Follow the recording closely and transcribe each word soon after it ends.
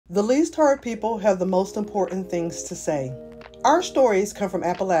The least heard people have the most important things to say. Our stories come from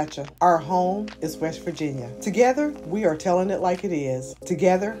Appalachia. Our home is West Virginia. Together, we are telling it like it is.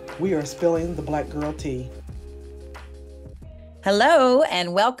 Together, we are spilling the Black girl tea. Hello,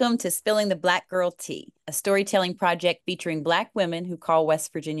 and welcome to Spilling the Black Girl Tea, a storytelling project featuring Black women who call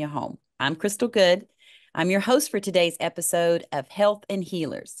West Virginia home. I'm Crystal Good. I'm your host for today's episode of Health and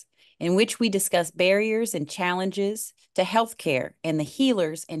Healers, in which we discuss barriers and challenges to healthcare and the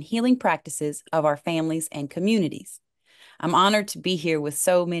healers and healing practices of our families and communities. I'm honored to be here with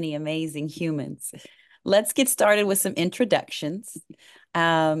so many amazing humans. Let's get started with some introductions.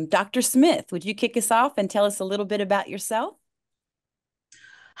 Dr. Smith, would you kick us off and tell us a little bit about yourself?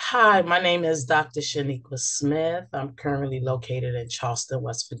 Hi, my name is Dr. Shaniqua Smith. I'm currently located in Charleston,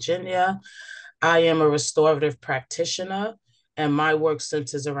 West Virginia. I am a restorative practitioner, and my work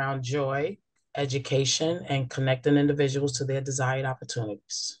centers around joy, education, and connecting individuals to their desired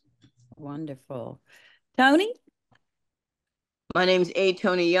opportunities. Wonderful. Tony? My name is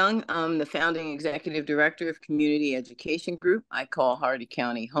Tony Young. I'm the founding executive director of Community Education Group I call Hardy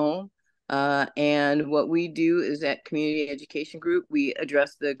County home. And what we do is at Community Education Group, we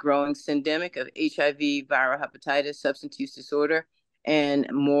address the growing syndemic of HIV, viral hepatitis, substance use disorder, and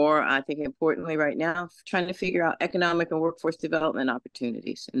more, I think importantly right now, trying to figure out economic and workforce development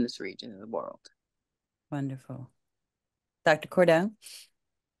opportunities in this region of the world. Wonderful. Dr. Cordone?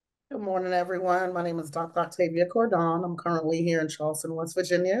 Good morning, everyone. My name is Dr. Octavia Cordon. I'm currently here in Charleston, West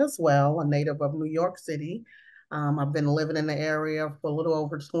Virginia as well, a native of New York City. I've been living in the area for a little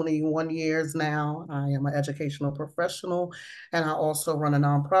over 21 years now. I am an educational professional, and I also run a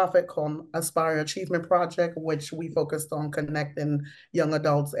nonprofit called Aspire Achievement Project, which we focused on connecting young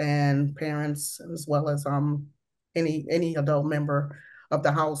adults and parents, as well as any adult member of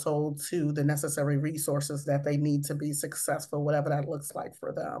the household to the necessary resources that they need to be successful, whatever that looks like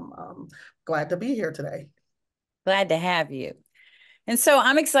for them. Glad to be here today. Glad to have you. And so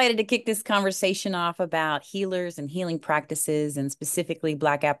I'm excited to kick this conversation off about healers and healing practices, and specifically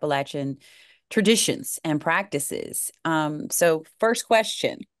Black Appalachian traditions and practices. So first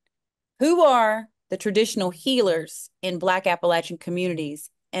question, who are the traditional healers in Black Appalachian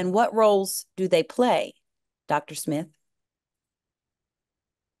communities, and what roles do they play? Dr. Smith?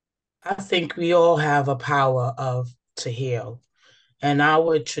 I think we all have a power to heal. And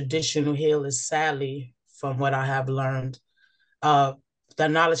our traditional healers, sadly, from what I have learned, that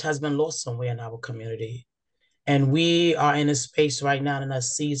knowledge has been lost somewhere in our community. And we are in a space right now in a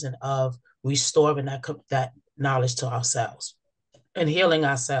season of restoring that knowledge to ourselves and healing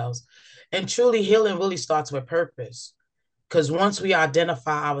ourselves. And truly healing really starts with purpose. Because once we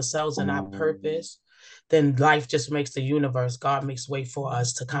identify ourselves and our purpose, then life just makes the universe, God makes way for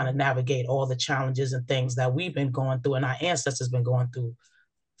us to kind of navigate all the challenges and things that we've been going through and our ancestors been going through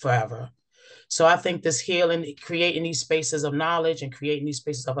forever. So I think this healing, creating these spaces of knowledge and creating these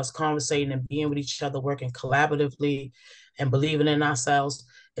spaces of us conversating and being with each other, working collaboratively and believing in ourselves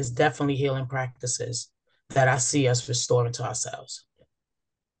is definitely healing practices that I see us restoring to ourselves.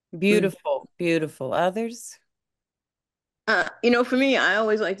 Beautiful, beautiful. Others? For me, I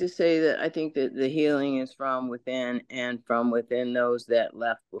always like to say that I think that the healing is from within and from within those that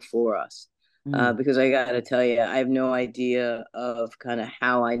left before us. Because I got to tell you, I have no idea of kind of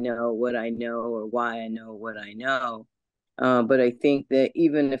how I know what I know or why I know what I know. But I think that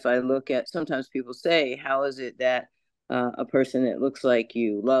even if I look at, sometimes people say, how is it that a person that looks like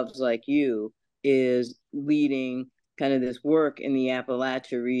you, loves like you, is leading kind of this work in the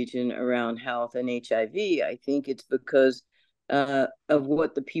Appalachia region around health and HIV? I think it's because of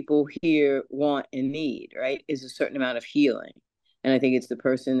what the people here want and need, right, is a certain amount of healing. And I think it's the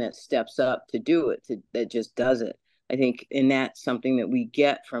person that steps up to do it, that just does it. I think, and that's something that we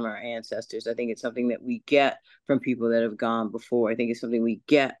get from our ancestors. I think it's something that we get from people that have gone before. I think it's something we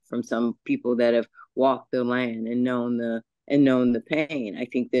get from some people that have walked the land and known the pain. I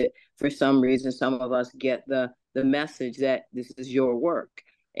think that for some reason, some of us get the message that this is your work.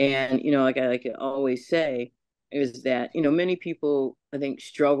 And, like I always say, is that, many people, I think,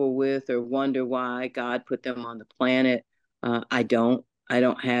 struggle with or wonder why God put them on the planet. I don't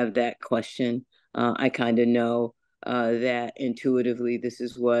have that question. I kind of know that intuitively this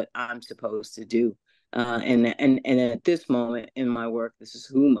is what I'm supposed to do. And at this moment in my work, this is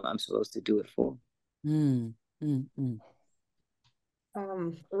whom I'm supposed to do it for.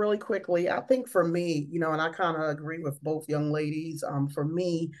 Really quickly, I think for me, and I kind of agree with both young ladies. For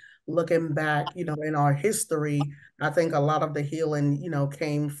me, looking back, in our history, I think a lot of the healing,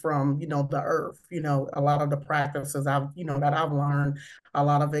 came from, the earth. A lot of the practices that I've learned, a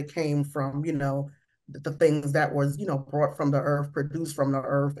lot of it came from, the things that was, brought from the earth, produced from the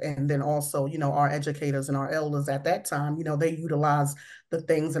earth. And then also, our educators and our elders at that time, they utilized the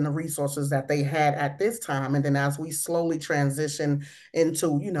things and the resources that they had at this time. And then as we slowly transition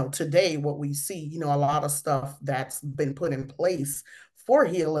into, today, what we see, a lot of stuff that's been put in place for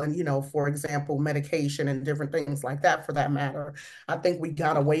healing, for example, medication and different things like that, for that matter. I think we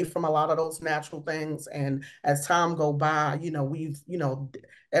got away from a lot of those natural things. And as time go by, we've,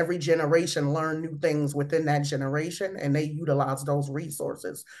 every generation learn new things within that generation, and they utilize those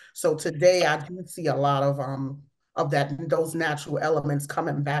resources. So today I do see a lot of that, those natural elements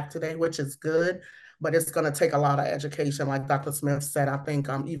coming back today, which is good. But it's going to take a lot of education. Like Dr. Smith said, I think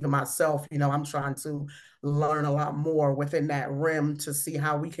even myself, I'm trying to learn a lot more within that rim to see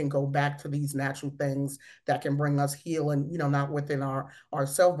how we can go back to these natural things that can bring us healing, not within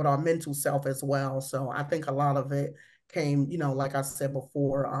ourself, but our mental self as well. So I think a lot of it came, like I said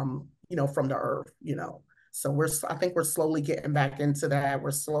before, from the earth, So I think we're slowly getting back into that.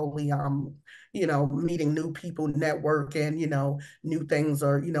 We're slowly, meeting new people, networking, new things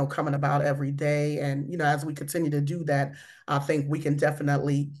are, coming about every day. And, as we continue to do that, I think we can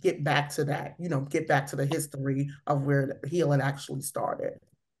definitely get back to that, get back to the history of where the healing actually started.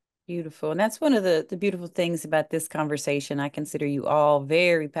 Beautiful. And that's one of the beautiful things about this conversation. I consider you all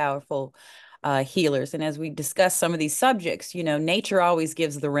very powerful healers. And as we discuss some of these subjects, nature always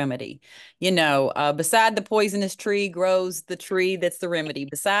gives the remedy. Beside the poisonous tree grows the tree that's the remedy.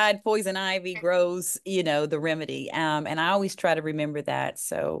 Beside poison ivy grows, the remedy. And I always try to remember that.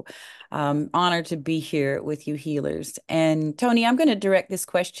 So honored to be here with you healers. And Tony, I'm going to direct this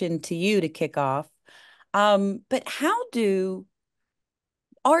question to you to kick off. But how do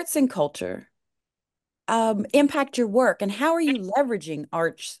arts and culture impact your work, and how are you leveraging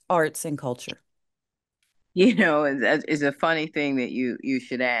arts and culture? Is a funny thing that you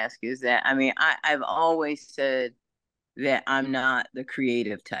should ask, is that, I mean, I've always said that I'm not the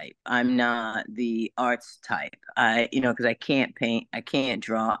creative type. I'm not the arts type. Because I can't paint, I can't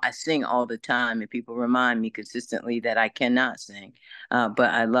draw. I sing all the time, and people remind me consistently that I cannot sing. But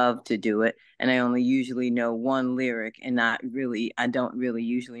I love to do it, and I only usually know one lyric, and I don't really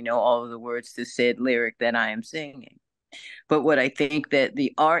usually know all of the words to said lyric that I am singing. But what I think that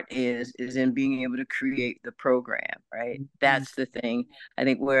the art is in being able to create the program, right? Mm-hmm. That's the thing. I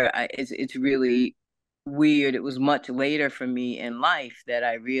think where it's really weird. It was much later for me in life that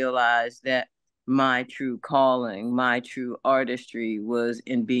I realized that my true calling, my true artistry was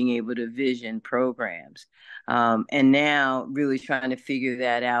in being able to vision programs. And now really trying to figure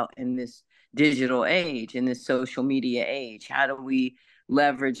that out in this digital age, in this social media age. How do we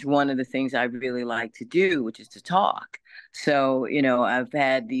leverage one of the things I really like to do, which is to talk? So, I've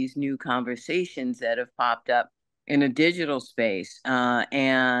had these new conversations that have popped up in a digital space.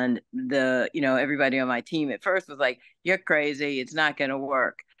 And everybody on my team at first was like, "You're crazy. It's not going to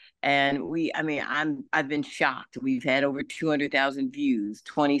work." And I've been shocked. We've had over 200,000 views,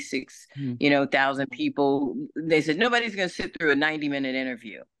 26, thousand people. They said nobody's going to sit through a 90-minute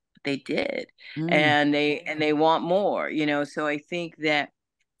interview. But they did. And they want more, So I think that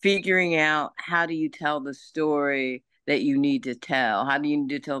figuring out, how do you tell the story that you need to tell? How do you need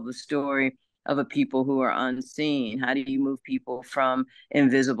to tell the story of a people who are unseen? How do you move people from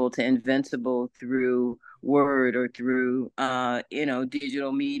invisible to invincible through word, or through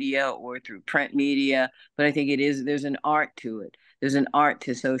digital media, or through print media? But I think there's an art to it. There's an art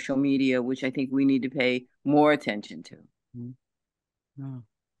to social media, which I think we need to pay more attention to. Oh.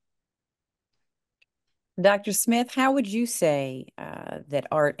 Dr. Smith, how would you say that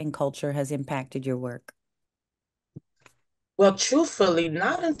art and culture has impacted your work? Well, truthfully,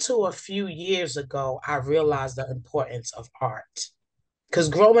 not until a few years ago, I realized the importance of art. Because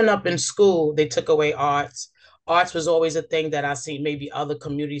growing up in school, they took away arts. Arts was always a thing that I see maybe other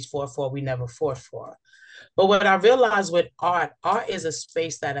communities fought for, we never fought for. But what I realized with art is a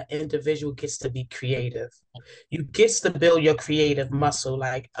space that an individual gets to be creative. You gets to build your creative muscle,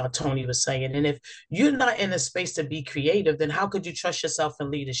 like Tony was saying. And if you're not in a space to be creative, then how could you trust yourself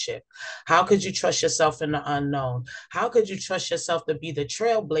in leadership? How could you trust yourself in the unknown? How could you trust yourself to be the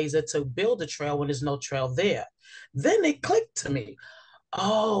trailblazer, to build a trail when there's no trail there? Then it clicked to me.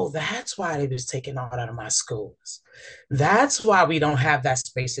 Oh, that's why they was taking art out of my schools. That's why we don't have that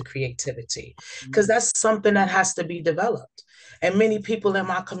space of creativity, because that's something that has to be developed. And many people in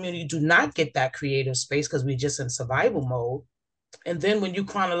my community do not get that creative space because we're just in survival mode. And then when you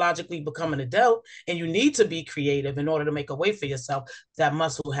chronologically become an adult and you need to be creative in order to make a way for yourself, that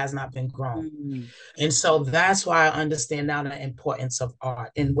muscle has not been grown. Mm-hmm. And so that's why I understand now the importance of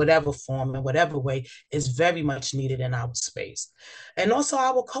art in whatever form, in whatever way, is very much needed in our space. And also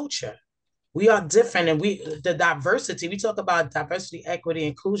our culture. We are different, and the diversity, we talk about diversity, equity,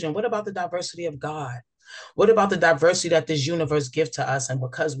 inclusion. What about the diversity of God? What about the diversity that this universe gives to us? And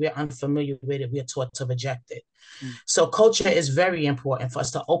because we're unfamiliar with it, we're taught to reject it. So culture is very important for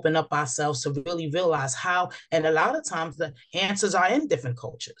us to open up ourselves to really realize how, and a lot of times the answers are in different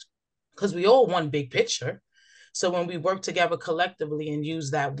cultures because we all one big picture. So when we work together collectively and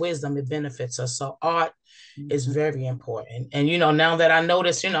use that wisdom, it benefits us. So art is very important. And, now that I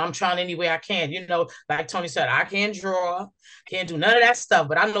notice, I'm trying any way I can, like Tony said, I can't draw, can't do none of that stuff,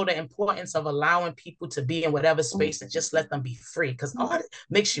 but I know the importance of allowing people to be in whatever space and just let them be free, because art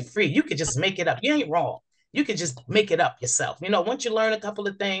makes you free. You could just make it up. You ain't wrong. You can just make it up yourself. Once you learn a couple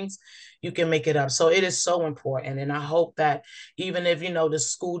of things, you can make it up. So it is so important. And I hope that even if, the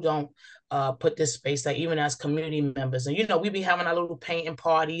school don't put this space, that even as community members, and, we be having our little painting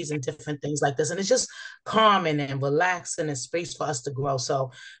parties and different things like this. And it's just calming and relaxing and space for us to grow.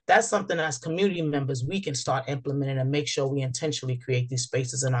 So that's something as community members, we can start implementing and make sure we intentionally create these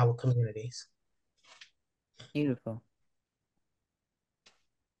spaces in our communities. Beautiful.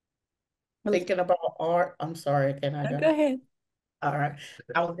 Thinking about art, I'm sorry, can I go ahead? All right.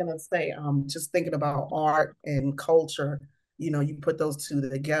 I was gonna say, just thinking about art and culture, you put those two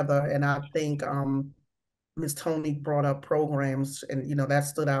together, and I think Ms. Tony brought up programs, and that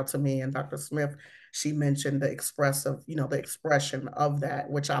stood out to me. And Dr. Smith, she mentioned the the expression of that,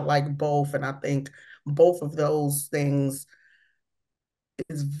 which I like both, and I think both of those things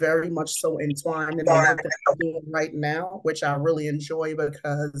is very much so entwined in the work that I'm doing right now, which I really enjoy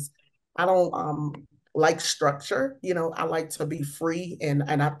because I don't like structure. I like to be free, and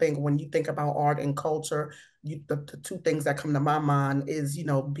I think when you think about art and culture, the two things that come to my mind is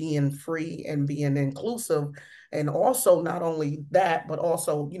being free and being inclusive, and also not only that, but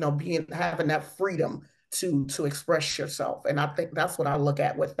also having that freedom to express yourself. And I think that's what I look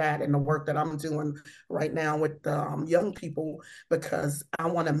at with that and the work that I'm doing right now with young people, because I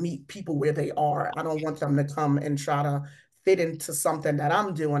want to meet people where they are. I don't want them to come and try to fit into something that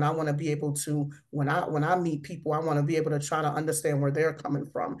I'm doing. I want to be able to, when I meet people, I want to be able to try to understand where they're coming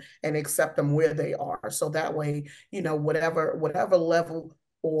from and accept them where they are. So that way, whatever level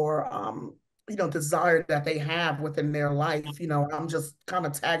or desire that they have within their life, I'm just kind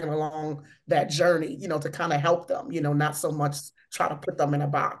of tagging along that journey, to kind of help them, not so much try to put them in a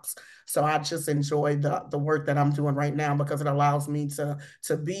box. So I just enjoy the work that I'm doing right now because it allows me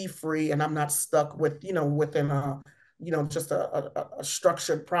to be free, and I'm not stuck with, within just a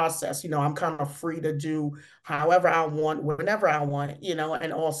structured process. I'm kind of free to do however I want, whenever I want,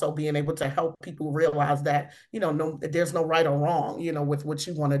 and also being able to help people realize that, there's no right or wrong, with what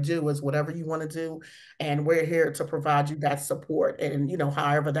you want to do is whatever you want to do. And we're here to provide you that support and,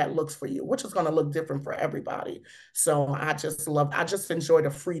 however that looks for you, which is going to look different for everybody. So I just enjoy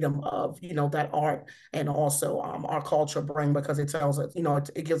the freedom of, that art and also our culture bring, because it tells us,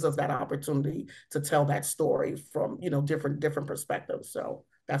 it gives us that opportunity to tell that story from, different perspectives. So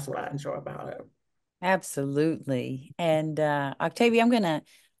that's what I enjoy about it. Absolutely. And Octavia, I'm going to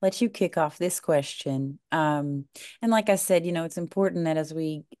let you kick off this question. And like I said, it's important that as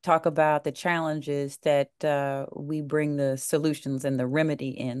we talk about the challenges that we bring the solutions and the remedy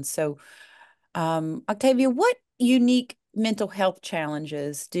in. So Octavia, what unique mental health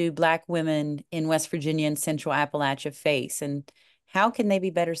challenges do Black women in West Virginia and Central Appalachia face, and how can they be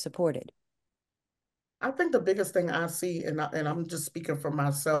better supported? I think the biggest thing I see, and I'm just speaking for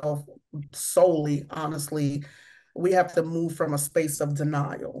myself solely, honestly, we have to move from a space of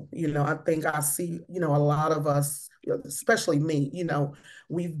denial. I think I see, a lot of us, especially me,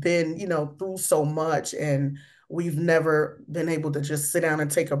 we've been, through so much, and we've never been able to just sit down and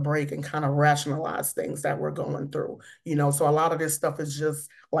take a break and kind of rationalize things that we're going through. So a lot of this stuff is just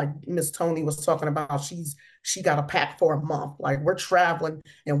like Miss Tony was talking about. She got a pack for a month. Like, we're traveling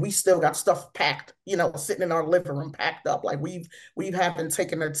and we still got stuff packed, sitting in our living room packed up. Like, we haven't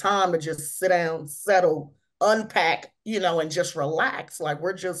taken the time to just sit down, settle, unpack, and just relax. Like,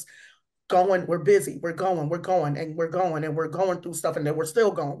 we're just going, we're busy, we're going, and we're going through stuff, and then we're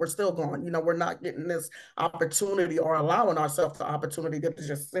still going. We're not getting this opportunity or allowing ourselves the opportunity to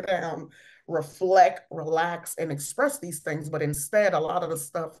just sit down, reflect, relax, and express these things. But instead, a lot of the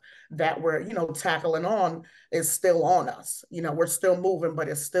stuff that we're, tackling on is still on us. We're still moving, but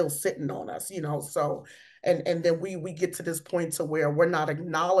it's still sitting on us, so and then we get to this point to where we're not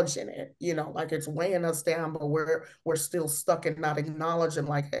acknowledging it, like it's weighing us down, but we're still stuck in not acknowledging,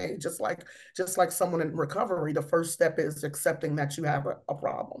 like, hey, just like someone in recovery, the first step is accepting that you have a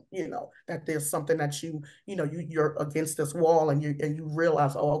problem, that there's something that you're against this wall, and you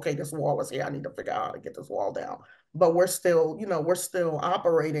realize, oh, okay, this wall is here, I need to figure out how to get this wall down. but we're still, we're still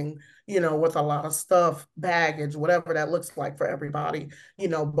operating, with a lot of stuff, baggage, whatever that looks like for everybody,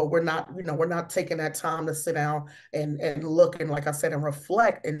 but we're not taking that time to sit down and look and, like I said, and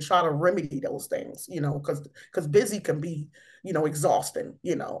reflect and try to remedy those things, because busy can be, exhausting,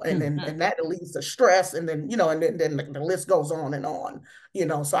 and that leads to stress, and then, and then the list goes on and on,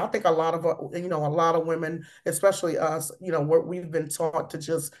 so I think a lot of, a lot of women, especially us, we've been taught to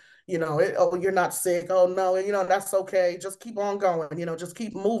just, oh, you're not sick. Oh, no, that's okay. Just keep on going, just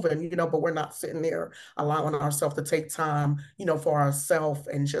keep moving, but we're not sitting there allowing ourselves to take time, for ourselves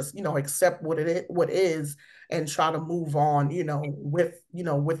and just, accept what is, and try to move on,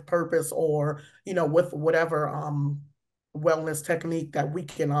 with purpose, or, with whatever, wellness technique that we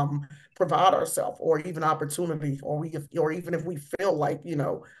can provide ourselves, or even opportunity, or even if we feel like,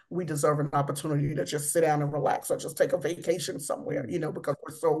 we deserve an opportunity to just sit down and relax, or just take a vacation somewhere, because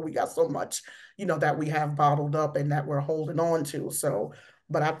we got so much, that we have bottled up and that we're holding on to. So,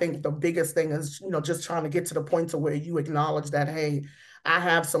 but I think the biggest thing is, just trying to get to the point to where you acknowledge that, hey, I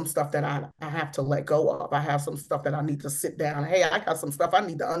have some stuff that I have to let go of. I have some stuff that I need to sit down. Hey, I got some stuff I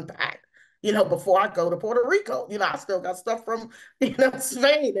need to unpack, before I go to Puerto Rico. I still got stuff from,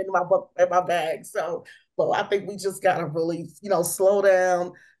 Spain in my bag. So, but I think we just gotta really, slow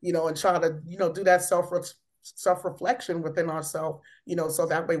down, and try to, do that self-reflection within ourselves, so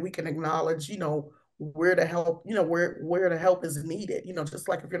that way we can acknowledge, where the help, where the help is needed. Just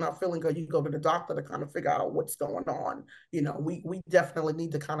like if you're not feeling good, you go to the doctor to kind of figure out what's going on. We definitely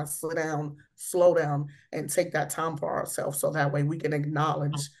need to kind of slow down, and take that time for ourselves, so that way we can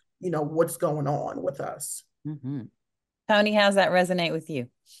acknowledge, what's going on with us. Mm-hmm. Tony, how's that resonate with you?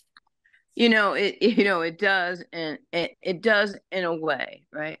 It does, and it does in a way,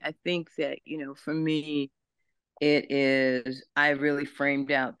 right? I think that, for me, I really framed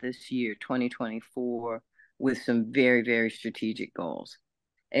out this year, 2024, with some very, very strategic goals.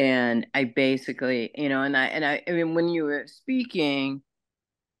 And I basically, I mean, when you were speaking,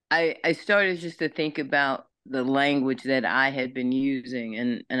 I started just to think about the language that I had been using.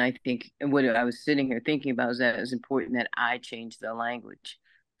 And I think what I was sitting here thinking about is that it was important that I change the language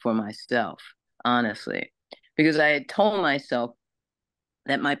for myself, honestly, because I had told myself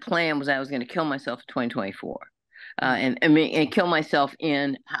that my plan was I was going to kill myself in 2024. And kill myself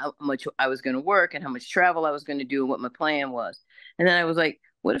in how much I was going to work and how much travel I was going to do and what my plan was. And then I was like,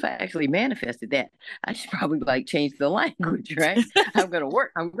 what if I actually manifested that? I should probably change the language, right? I'm going to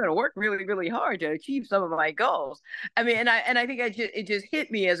work really, really hard to achieve some of my goals. I mean, and I think it just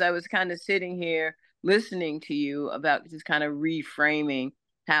hit me as I was kind of sitting here listening to you about just kind of reframing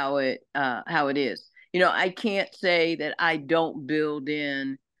how it is. I can't say that I don't build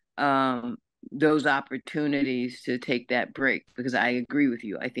in those opportunities to take that break, because I agree with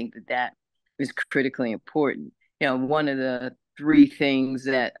you. I think that is critically important. One of the 3 things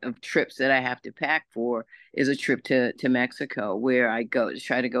of trips that I have to pack for is a trip to Mexico, where I go to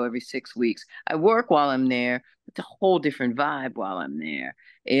try to go every 6 weeks. I work while I'm there. It's a whole different vibe while I'm there.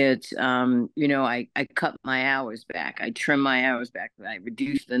 It's I cut my hours back. I trim my hours back. I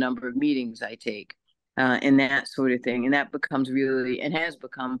reduce the number of meetings I take. And that sort of thing. And that becomes really, and has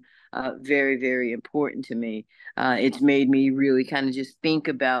become very, very important to me. It's made me really kind of just think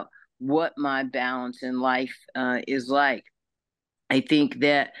about what my balance in life is like. I think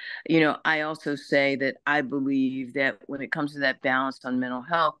that, I also say that I believe that when it comes to that balance on mental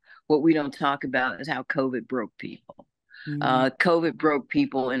health, what we don't talk about is how COVID broke people. COVID broke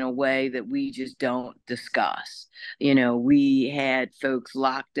people in a way that we just don't discuss. We had folks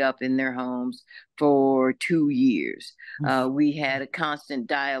locked up in their homes for 2 years. We had a constant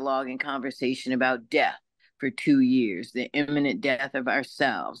dialogue and conversation about death for 2 years, the imminent death of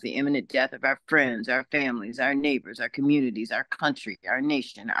ourselves, the imminent death of our friends, our families, our neighbors, our communities, our country, our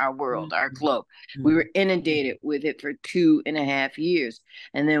nation, our world, our globe. We were inundated with it for 2.5 years.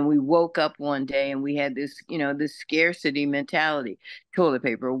 And then we woke up one day and we had this, this scarcity mentality: toilet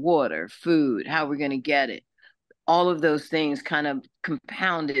paper, water, food, how we're going to get it. All of those things kind of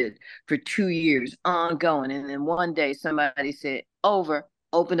compounded for 2 years, ongoing. And then one day somebody said, open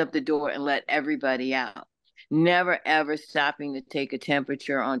up the door and let everybody out. Never, ever stopping to take a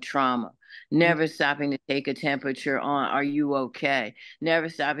temperature on trauma. Never stopping to take a temperature on, are you okay? Never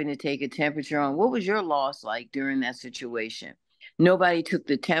stopping to take a temperature on, what was your loss like during that situation? Nobody took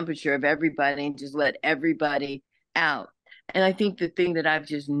the temperature of everybody and just let everybody out. And I think the thing that I've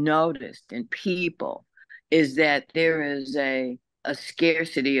just noticed in people is that there is a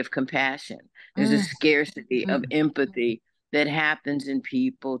scarcity of compassion. There's a scarcity of empathy that happens in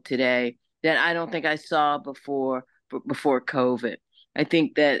people today that I don't think I saw before COVID. I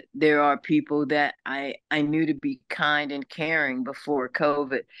think that there are people that I knew to be kind and caring before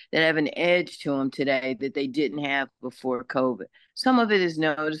COVID that have an edge to them today that they didn't have before COVID. Some of it is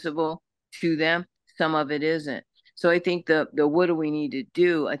noticeable to them, some of it isn't. So I think the what do we need to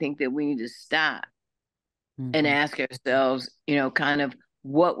do? I think that we need to stop and ask ourselves, kind of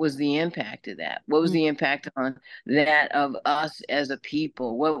what was the impact of that? What was the impact on that of us as a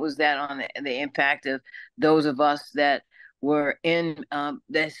people? What was that on the impact of those of us that were in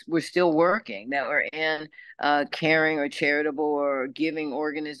that were still working, that were in caring or charitable or giving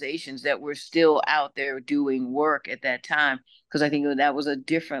organizations that were still out there doing work at that time? Because I think that was a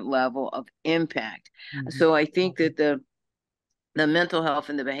different level of impact. So I think that the mental health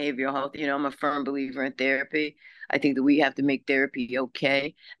and the behavioral health, I'm a firm believer in therapy. I think that we have to make therapy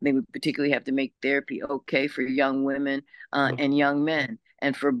okay. I think we particularly have to make therapy okay for young women and young men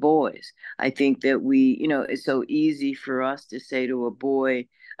and for boys. I think that it's so easy for us to say to a boy,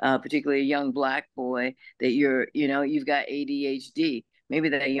 particularly a young Black boy, that you've got ADHD. Maybe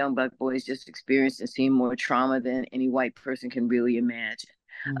that young Black boy has just experienced and seen more trauma than any white person can really imagine.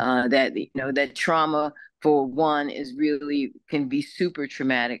 That trauma for one can be super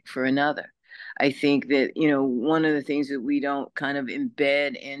traumatic for another. I think that, one of the things that we don't kind of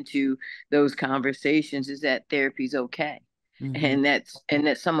embed into those conversations is that therapy's okay. And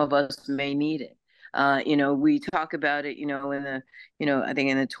that some of us may need it. We talk about it, I think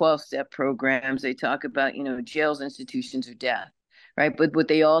in the 12-step programs, they talk about, jails, institutions, or death, right? But what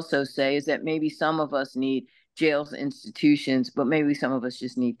they also say is that maybe some of us need jails, institutions, but maybe some of us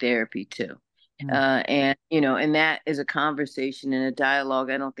just need therapy too. And that is a conversation and a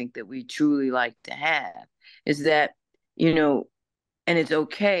dialogue I don't think that we truly like to have, is that, and it's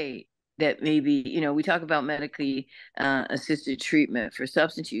okay that maybe, we talk about medically assisted treatment for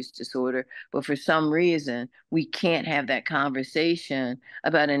substance use disorder, but for some reason, we can't have that conversation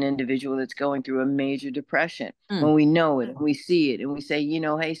about an individual that's going through a major depression when we know it and we see it and we say,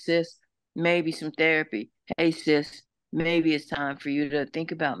 hey, sis, maybe some therapy. Hey, sis, maybe it's time for you to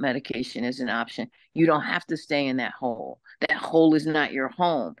think about medication as an option. You don't have to stay in that hole. That hole is not your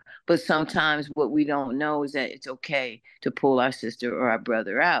home. But sometimes what we don't know is that it's okay to pull our sister or our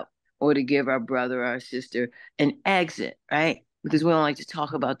brother out, or to give our brother or our sister an exit, right? Because we don't like to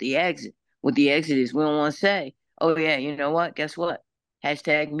talk about the exit. What the exit is, we don't want to say, oh yeah, you know what? Guess what?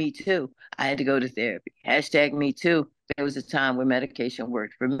 Hashtag me too. I had to go to therapy. Hashtag me too. There was a time where medication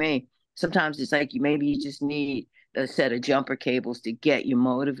worked for me. Sometimes it's like maybe you just need a set of jumper cables to get you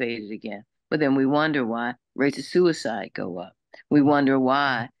motivated again. But then we wonder why rates of suicide go up. We wonder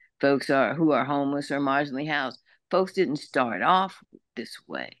why folks who are homeless or marginally housed. Folks didn't start off this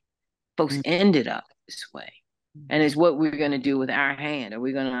way. Folks ended up this way. And it's what we're going to do with our hand. Are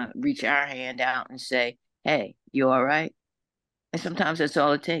we going to reach our hand out and say, hey, you all right? And sometimes that's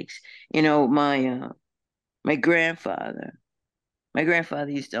all it takes. My grandfather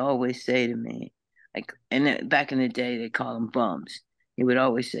used to always say to me, like, and back in the day, they call them bums. He would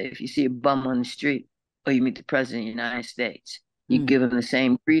always say, if you see a bum on the street or you meet the president of the United States, you give him the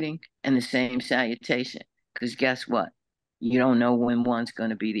same greeting and the same salutation. Because guess what? You don't know when one's going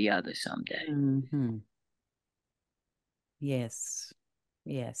to be the other someday. Yes.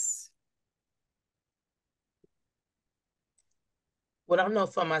 Yes. What I know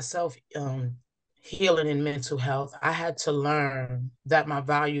for myself, healing in mental health, I had to learn that my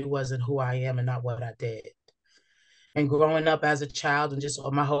value wasn't who I am and not what I did. And growing up as a child and just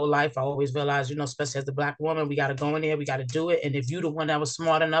my whole life, I always realized, especially as a Black woman, we got to go in there, we got to do it. And if you're the one that was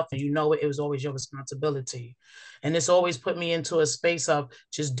smart enough and it was always your responsibility. And this always put me into a space of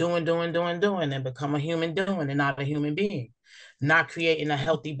just doing, and become a human doing and not a human being. Not creating a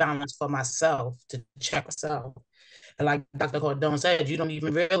healthy balance for myself to check myself. And like Dr. Cordone said, you don't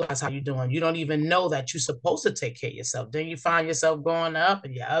even realize how you're doing. You don't even know that you're supposed to take care of yourself. Then you find yourself growing up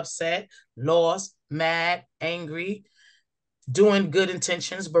and you're upset, lost, mad, angry, doing good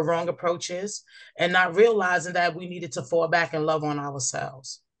intentions, but wrong approaches, and not realizing that we needed to fall back and love on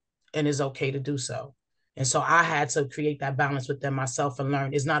ourselves. And it's okay to do so. And so I had to create that balance within myself and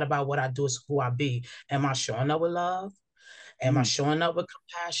learn it's not about what I do, it's who I be. Am I showing up with love? Am I showing up with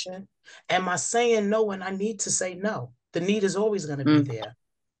compassion? Am I saying no when I need to say no? The need is always going to be there.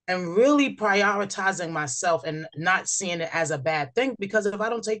 And really prioritizing myself and not seeing it as a bad thing, because if I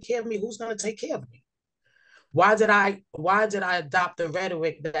don't take care of me, who's going to take care of me? Why did I adopt the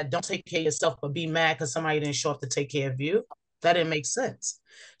rhetoric that don't take care of yourself, but be mad because somebody didn't show up to take care of you? That didn't make sense.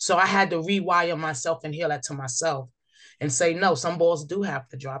 So I had to rewire myself and heal that to myself and say, no, some balls do have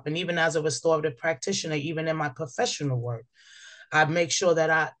to drop. And even as a restorative practitioner, even in my professional work, I make sure that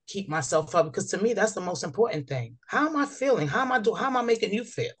I keep myself up, because to me, that's the most important thing. How am I feeling? How am I making you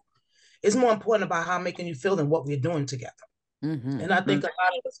feel? It's more important about how I'm making you feel than what we're doing together. And I think a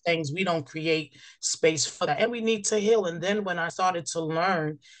lot of the things we don't create space for that, and we need to heal. And then when I started to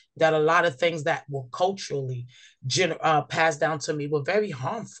learn that a lot of things that were culturally passed down to me were very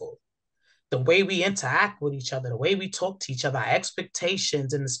harmful, the way we interact with each other, the way we talk to each other, our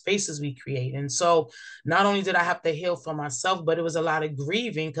expectations and the spaces we create. And so not only did I have to heal for myself, but it was a lot of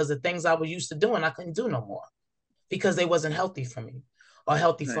grieving, because the things I was used to doing, I couldn't do no more because they wasn't healthy for me or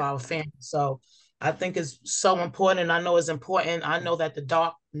healthy for our family. So I think it's so important. I know it's important. I know that the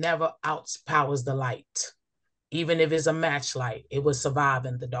dark never outpowers the light. Even if it's a match light, it will survive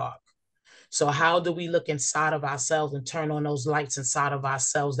in the dark. So how do we look inside of ourselves and turn on those lights inside of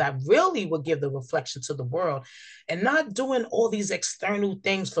ourselves that really will give the reflection to the world, and not doing all these external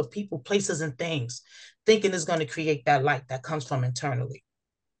things for people, places, and things, thinking it's going to create that light that comes from internally.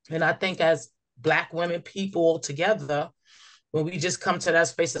 And I think as Black women, people all together, when we just come to that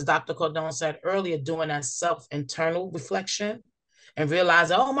space, as Dr. Cordon said earlier, doing that self-internal reflection and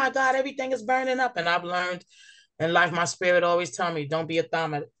realize, oh my God, everything is burning up. And I've learned in life, my spirit always tell me, don't be a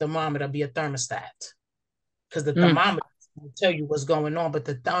thermometer, be a thermostat. Because the thermometer will tell you what's going on, but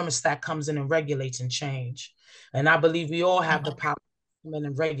the thermostat comes in and regulates and change. And I believe we all have the power to come in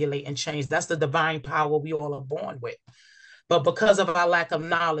and regulate and change. That's the divine power we all are born with. But because of our lack of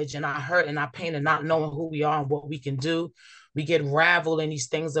knowledge and our hurt and our pain and not knowing who we are and what we can do, we get raveled in these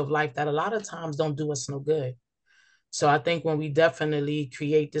things of life that a lot of times don't do us no good. So I think when we definitely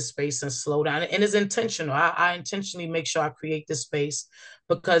create this space and slow down, and it's intentional, I intentionally make sure I create this space,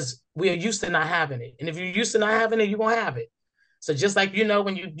 because we are used to not having it. And if you're used to not having it, you won't have it. So just like,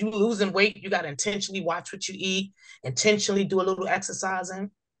 when you losing weight, you got to intentionally watch what you eat, intentionally do a little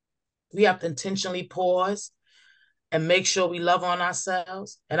exercising. We have to intentionally pause and make sure we love on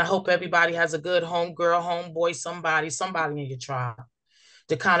ourselves. And I hope everybody has a good homegirl, homeboy, somebody in your tribe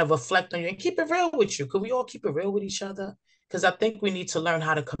to kind of reflect on you and keep it real with you. Could we all keep it real with each other? Because I think we need to learn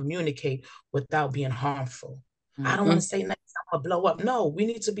how to communicate without being harmful. I don't want to say next time I'll blow up. No, we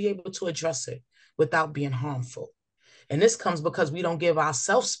need to be able to address it without being harmful. And this comes because we don't give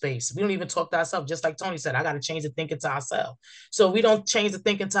ourselves space. We don't even talk to ourselves. Just like Tony said, I got to change the thinking to ourselves. So we don't change the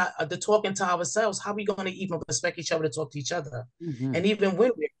thinking to the talking to ourselves. How are we going to even respect each other to talk to each other? And even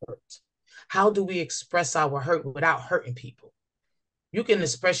when we're hurt, how do we express our hurt without hurting people? You can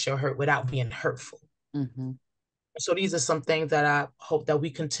express your hurt without being hurtful. So these are some things that I hope that we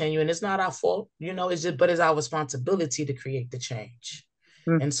continue. And it's not our fault, but it's our responsibility to create the change.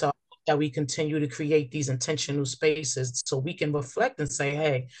 And so that we continue to create these intentional spaces so we can reflect and say,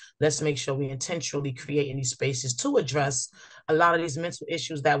 hey, let's make sure we intentionally create these spaces to address a lot of these mental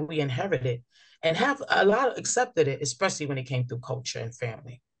issues that we inherited and have a lot of accepted it, especially when it came through culture and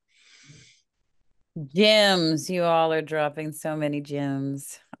family. Gems, you all are dropping so many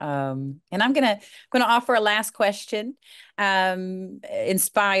gems. And I'm gonna offer a last question,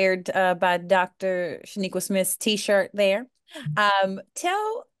 inspired by Dr. Shaniqua Smith's t-shirt there.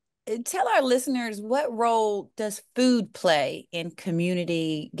 Tell our listeners, what role does food play in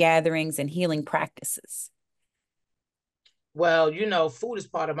community gatherings and healing practices? Well, food is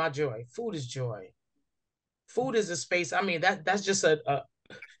part of my joy. Food is joy. Food is a space. I mean, that's just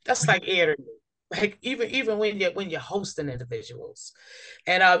that's like air to me. Like even when you're hosting individuals.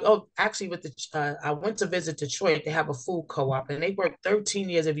 And actually I went to visit Detroit. They have a food co-op and they worked 13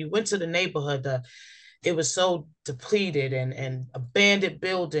 years. If you went to the neighborhood, it was so depleted and abandoned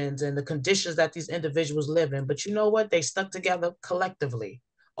buildings and the conditions that these individuals live in. But you know what? They stuck together collectively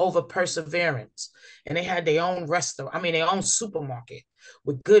over perseverance. And they had their own their own supermarket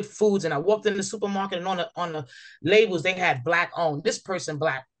with good foods. And I walked in the supermarket and on the labels, they had Black owned. This person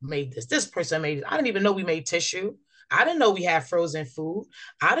Black made this person made it. I didn't even know we made tissue. I didn't know we had frozen food.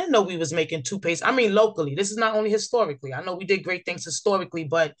 I didn't know we was making toothpaste. I mean, locally, this is not only historically. I know we did great things historically,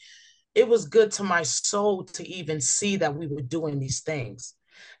 but it was good to my soul to even see that we were doing these things.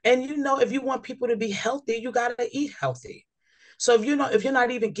 And if you want people to be healthy, you got to eat healthy. So if you're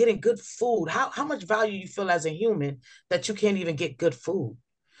not even getting good food, how much value you feel as a human that you can't even get good food?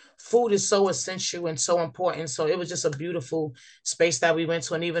 Food is so essential and so important. So it was just a beautiful space that we went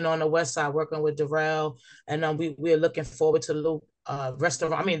to. And even on the West Side, working with Darrell, and we're looking forward to the little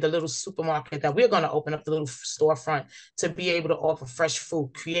the little supermarket that we're going to open up, the little storefront, to be able to offer fresh food,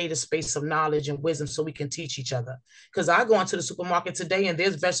 create a space of knowledge and wisdom so we can teach each other. Because I go into the supermarket today and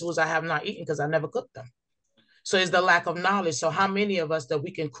there's vegetables I have not eaten because I never cooked them. So it's the lack of knowledge. So how many of us that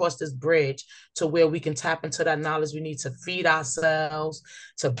we can cross this bridge to where we can tap into that knowledge we need to feed ourselves,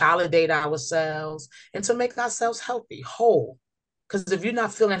 to validate ourselves, and to make ourselves healthy, whole. Because if you're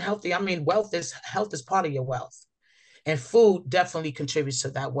not feeling healthy, I mean, health is part of your wealth. And food definitely contributes to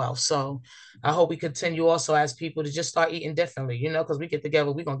that wealth. So I hope we continue also as people to just start eating differently, because we get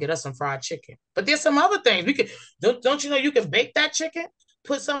together, we're going to get us some fried chicken. But there's some other things we could, don't you know, you can bake that chicken,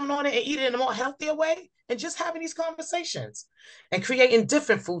 put something on it and eat it in a more healthier way, and just having these conversations and creating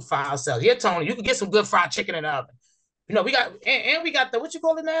different food for ourselves. Yeah, Tony, you can get some good fried chicken in the oven. We got, and we got what you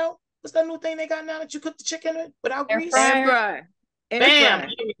call it now? What's that new thing they got now that you cook the chicken in without grease? Air fryer. Bam.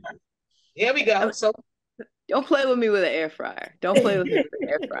 Here we go. So don't play with me with an air fryer. Don't play with me with an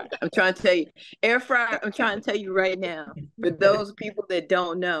air fryer. I'm trying to tell you, air fryer. I'm trying to tell you right now, for those people that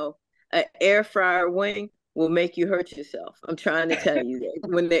don't know, an air fryer wing will make you hurt yourself. I'm trying to tell you that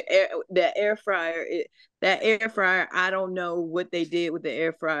when that air fryer, I don't know what they did with the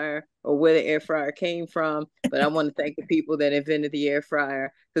air fryer or where the air fryer came from, but I want to thank the people that invented the air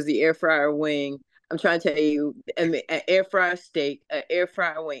fryer, because the air fryer wing, I'm trying to tell you, an air fryer steak, an air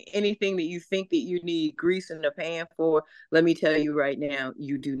fryer wing, anything that you think that you need grease in the pan for, let me tell you right now,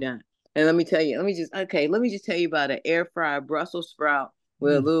 you do not. And let me just tell you about an air fryer Brussels sprout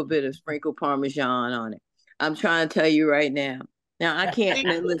with a little bit of sprinkled Parmesan on it. I'm trying to tell you right now. Now I can't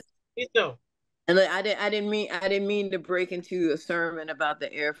listen. And I didn't mean to break into a sermon about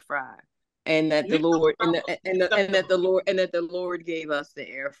the air fryer, and that the Lord and that the Lord gave us the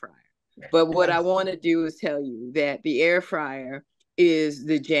air fryer. But what I want to do is tell you that the air fryer is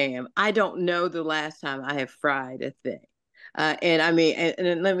the jam. I don't know the last time I have fried a thing. And I mean,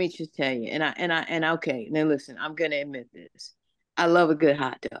 and let me just tell you, okay, now listen, I'm going to admit this. I love a good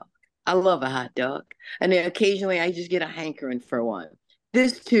hot dog. I love a hot dog. And then occasionally I just get a hankering for one.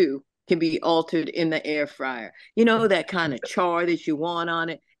 This too can be altered in the air fryer. You know, that kind of char that you want on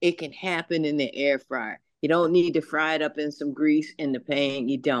it, it can happen in the air fryer. You don't need to fry it up in some grease in the pan.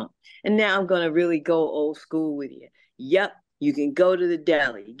 You don't. And now I'm going to really go old school with you. Yep, you can go to the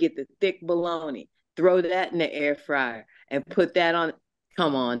deli, get the thick bologna, throw that in the air fryer and put that on.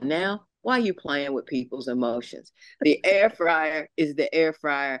 Come on now. Why are you playing with people's emotions? The air fryer is the air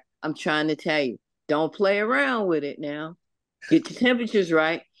fryer. I'm trying to tell you, don't play around with it now. Get the temperatures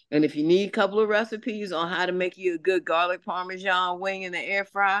right. And if you need a couple of recipes on how to make you a good garlic Parmesan wing in the air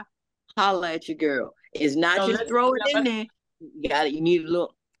fryer, holla at your girl. It's not just throw it in there. You need a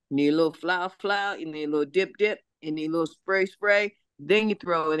little flour, you need a little dip, you need a little spray, then you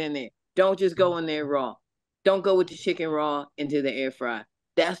throw it in there. Don't just go in there raw. Don't go with the chicken raw into the air fryer.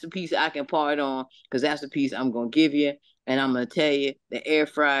 That's the piece I can part on, because that's the piece I'm going to give you. And I'm going to tell you, the air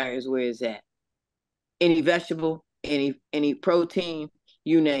fryer is where it's at. Any vegetable, any protein,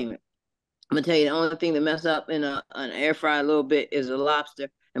 you name it. I'm going to tell you, the only thing that mess up in an air fryer a little bit is a lobster.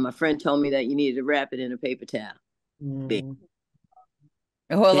 And my friend told me that you needed to wrap it in a paper towel. Big.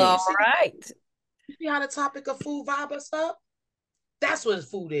 Well, all right. You see how the topic of food vibe us up? That's what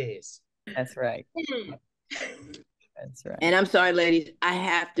food is. That's right. That's right. And I'm sorry, ladies, I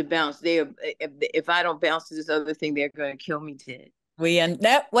have to bounce. If I don't bounce to this other thing, they're going to kill me dead.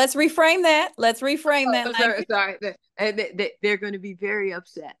 Let's reframe that. Sorry. They're going to be very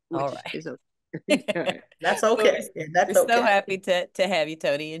upset. All right. Is okay. That's okay. We're so happy to have you,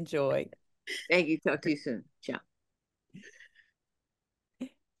 Tony. Enjoy. Thank you. Talk to you soon. Ciao.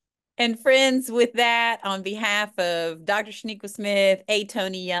 And friends, with that, on behalf of Dr. Shaniqua Smith, A.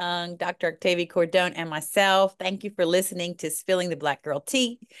 Tony Young, Dr. Octavia Cordone, and myself, thank you for listening to Spilling the Black Girl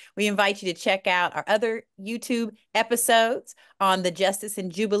Tea. We invite you to check out our other YouTube episodes on the Justice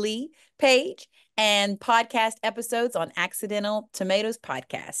and Jubilee page and podcast episodes on Accidental Tomatoes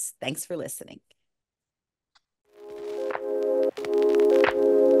Podcast. Thanks for listening.